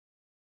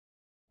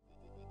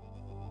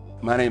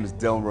My name is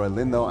Delroy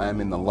Lindo.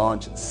 I'm in the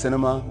Launch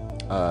Cinema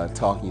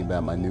talking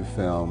about my new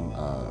film,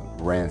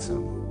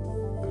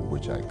 Ransom,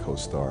 which I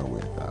co-star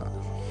with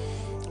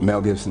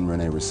Mel Gibson,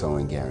 Rene Rousseau,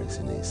 and Gary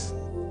Sinise,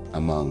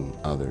 among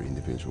other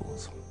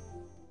individuals.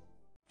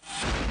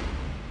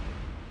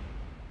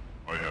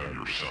 I have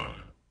your son.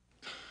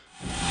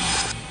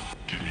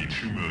 Give me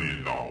 $2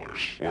 million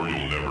or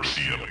you'll never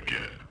see him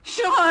again.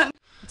 Sean!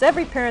 It's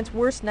every parent's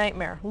worst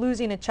nightmare,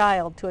 losing a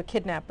child to a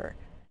kidnapper.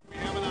 We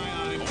have an eye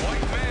on him. A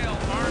white male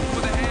armed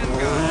with a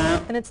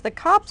handgun. And it's the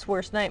cop's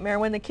worst nightmare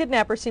when the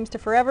kidnapper seems to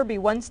forever be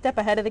one step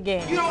ahead of the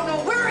game. You don't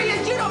know where he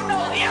is, you don't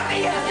know if he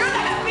is, you're the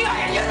FBI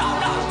and you don't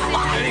know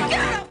why.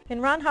 Get him! In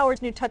Ron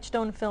Howard's new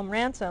Touchstone film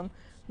Ransom,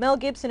 Mel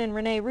Gibson and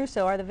Rene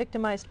Russo are the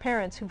victimized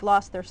parents who've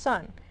lost their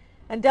son.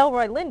 And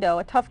Delroy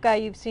Lindo, a tough guy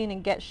you've seen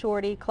in Get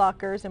Shorty,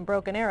 Clockers, and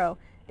Broken Arrow,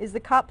 is the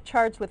cop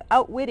charged with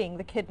outwitting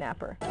the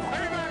kidnapper.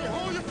 Everybody,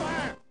 hold your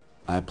fire!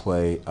 I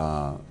play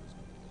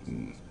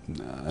an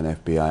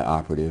FBI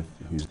operative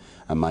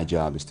and my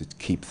job is to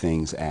keep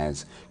things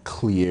as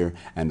clear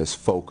and as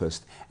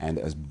focused and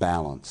as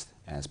balanced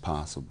as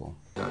possible.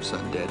 Our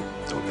son dead.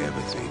 Don't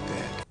ever think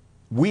that.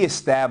 We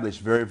established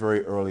very,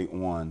 very early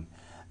on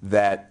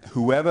that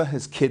whoever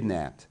has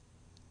kidnapped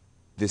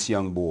this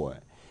young boy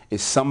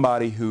is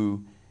somebody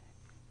who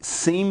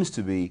seems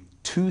to be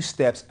 2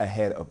 steps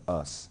ahead of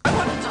us. I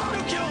want to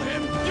kill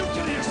him! You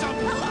kill yourself!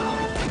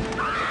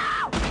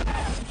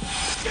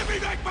 Give me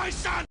back my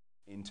son!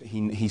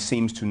 He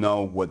seems to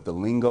know what the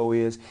lingo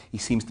is. He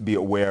seems to be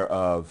aware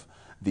of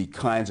the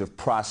kinds of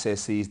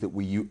processes that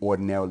we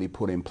ordinarily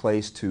put in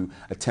place to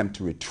attempt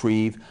to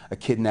retrieve a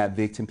kidnapped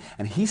victim.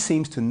 And he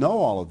seems to know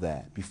all of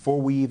that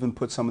before we even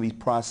put some of these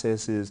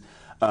processes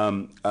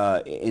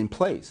in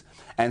place.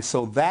 And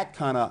so that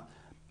kind of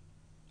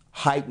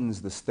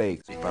heightens the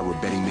stakes. If I were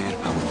a betting man,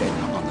 I would bet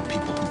on the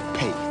people who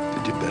pay.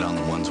 Did you bet on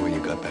the ones where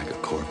you got back a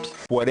corpse?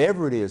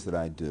 Whatever it is that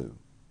I do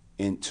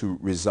to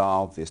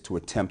resolve this, to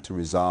attempt to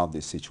resolve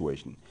this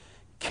situation,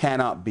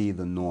 cannot be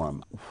the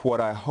norm.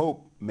 What I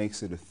hope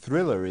makes it a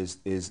thriller is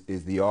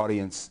the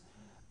audience,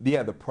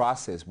 the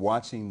process,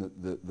 watching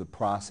the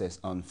process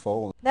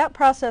unfold. That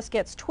process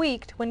gets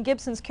tweaked when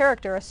Gibson's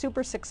character, a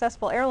super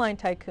successful airline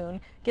tycoon,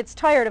 gets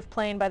tired of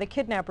playing by the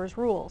kidnapper's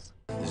rules.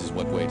 This is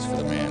what waits for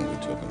the man who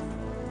took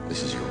him.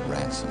 This is your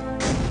ransom.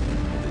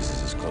 This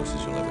is as close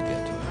as you'll ever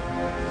get to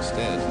it.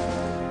 Instead,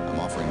 I'm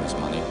offering this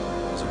money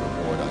as a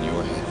reward on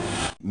your head.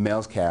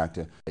 Mel's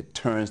character, it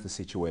turns the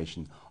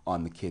situation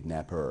on the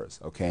kidnappers,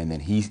 okay, and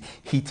then he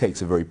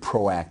takes a very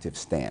proactive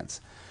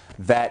stance.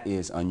 That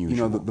is unusual.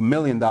 You know, the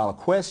million-dollar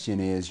question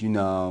is, you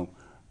know,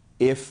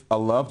 if a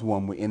loved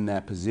one were in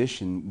that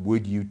position,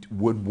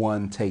 would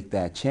one take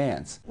that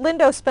chance?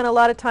 Lindo spent a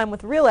lot of time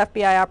with real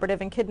FBI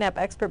operative and kidnap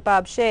expert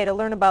Bob Shea to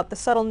learn about the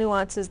subtle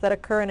nuances that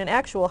occur in an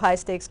actual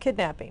high-stakes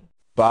kidnapping.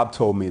 Bob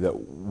told me that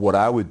what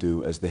I would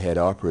do as the head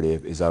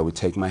operative is I would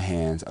take my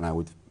hands and I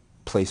would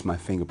place my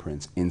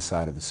fingerprints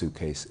inside of the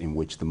suitcase in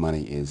which the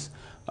money is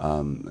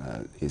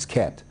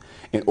kept,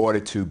 in order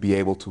to be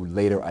able to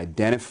later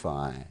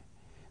identify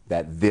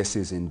that this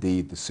is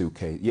indeed the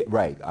suitcase. Yeah,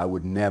 right, I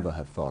would never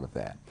have thought of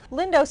that.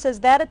 Lindo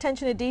says that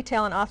attention to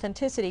detail and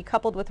authenticity,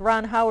 coupled with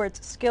Ron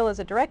Howard's skill as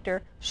a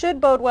director,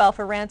 should bode well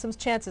for Ransom's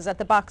chances at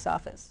the box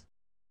office.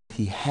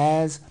 He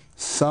has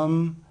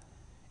some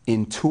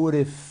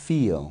intuitive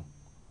feel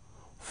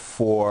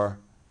for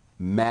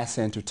mass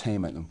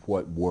entertainment and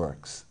what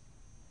works.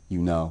 You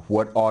know,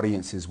 what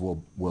audiences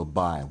will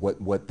buy,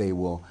 what they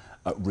will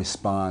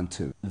respond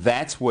to.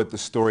 That's what the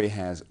story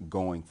has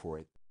going for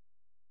it.